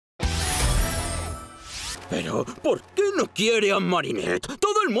Pero, ¿por qué no quiere a Marinette?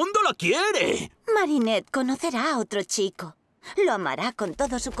 ¡Todo el mundo la quiere! Marinette conocerá a otro chico. Lo amará con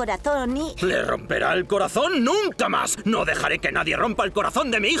todo su corazón y... ¿Le romperá el corazón? ¡Nunca más! ¡No dejaré que nadie rompa el corazón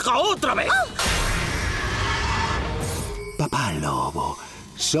de mi hija otra vez! ¡Oh! Papá Lobo,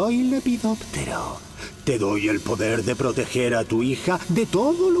 soy Lepidóptero. Te doy el poder de proteger a tu hija de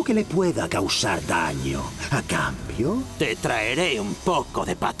todo lo que le pueda causar daño. A cambio... te traeré un poco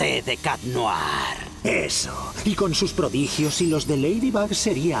de paté de Cat Noir. Eso. Y con sus prodigios y los de Ladybug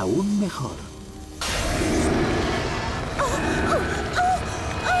sería aún mejor.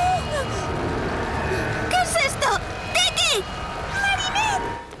 ¿Qué es esto? ¡Tiki! ¡Marinette!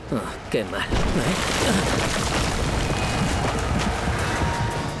 Oh, qué mal.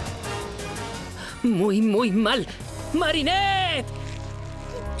 Muy, muy mal. ¡Marinette!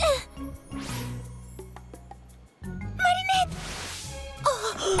 ¡Marinette!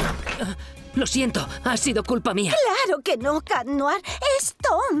 Oh. Lo siento, ha sido culpa mía. ¡Claro que no, Cat Noir! ¡Es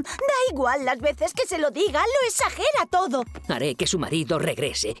Tom! Da igual las veces que se lo diga, lo exagera todo. Haré que su marido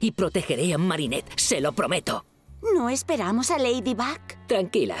regrese y protegeré a Marinette, se lo prometo. ¿No esperamos a Ladybug?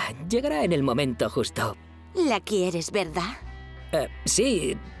 Tranquila, llegará en el momento justo. La quieres, ¿verdad?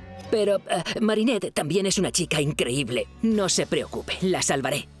 Sí, pero Marinette también es una chica increíble. No se preocupe, la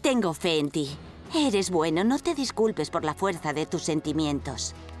salvaré. Tengo fe en ti. Eres bueno, no te disculpes por la fuerza de tus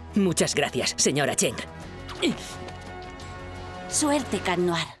sentimientos. Muchas gracias, señora Cheng. Suerte, Cat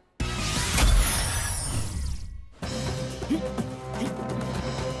Noir.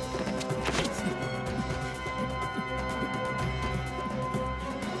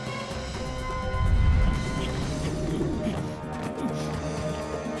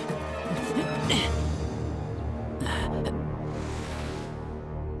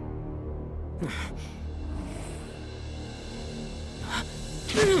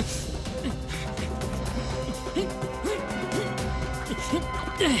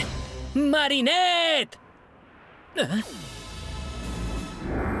 ¡Marinette!